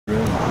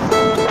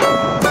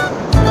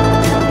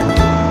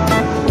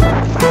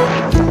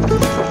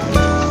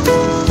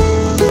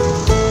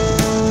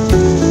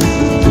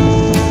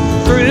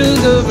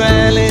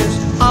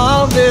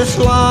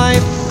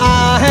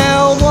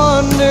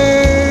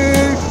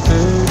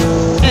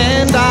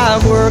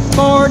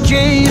for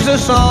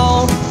Jesus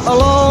all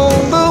along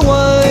the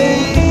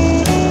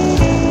way.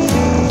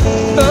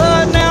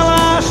 But now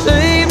life's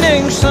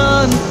evening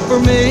sun for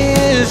me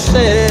is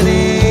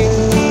setting.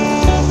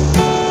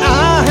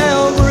 I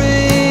have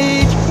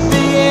reached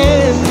the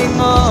ending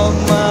of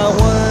my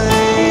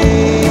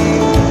way.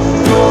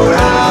 Lord,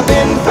 I've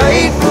been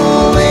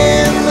faithful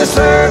in the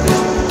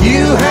service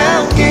you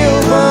have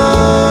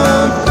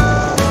given,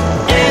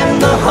 and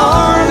the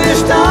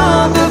harvest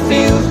of the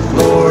fields,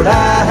 Lord,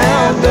 I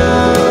have done.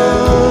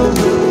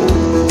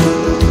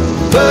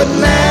 But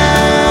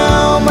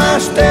now my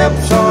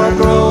steps are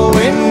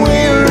growing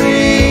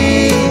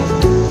weary.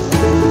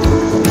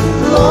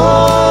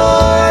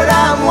 Lord,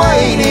 I'm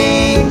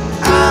waiting,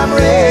 I'm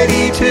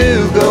ready to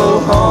go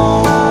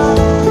home.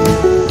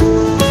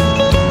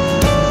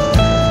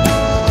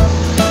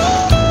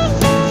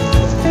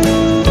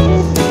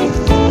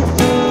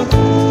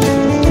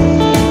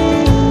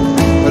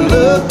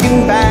 Looking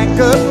back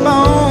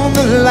upon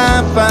the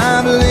life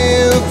I've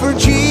lived for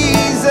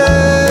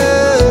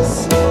Jesus,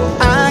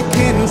 I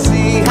can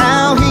see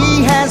how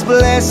He has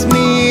blessed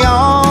me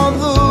all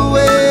the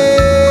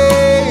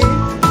way.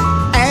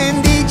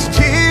 And each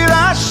tear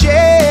I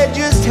shed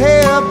just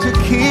helped to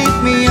keep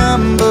me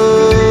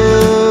humble,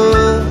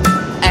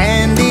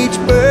 and each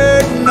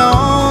burden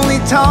only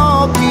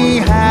taught me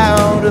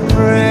how to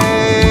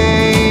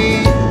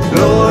pray.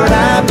 Lord,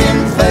 I've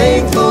been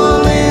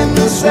faithful in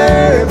the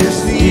service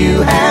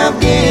you have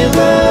given,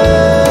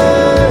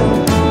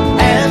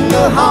 and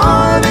the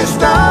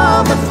harvest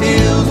of the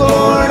fields,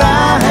 Lord,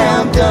 I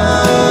have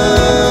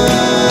done.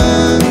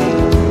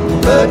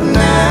 But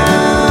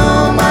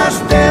now my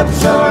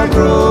steps are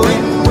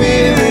growing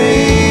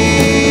weary.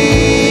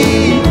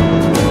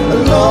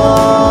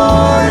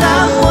 Lord,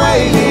 I'm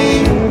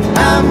waiting,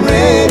 I'm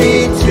ready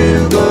to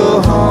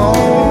go home.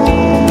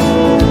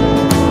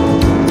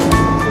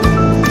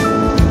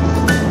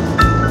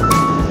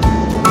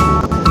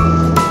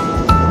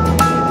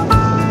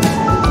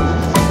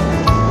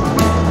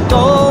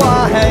 Oh, I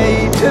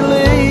hate to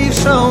leave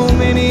so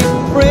many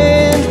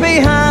friends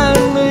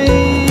behind me,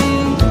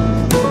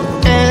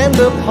 and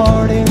the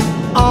parting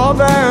of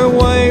our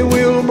way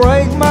will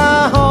break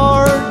my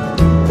heart.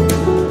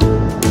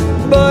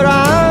 But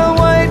I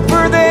wait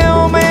for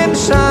them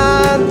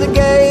inside the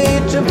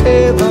gates of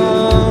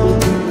heaven,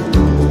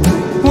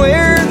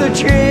 where the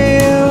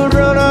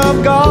children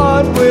of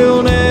God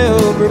will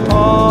never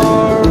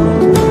part.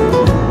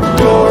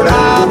 Lord,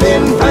 I've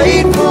been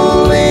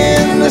faithful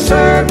in the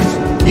service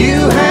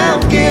you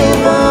have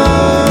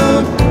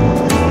given,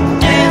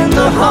 and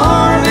the heart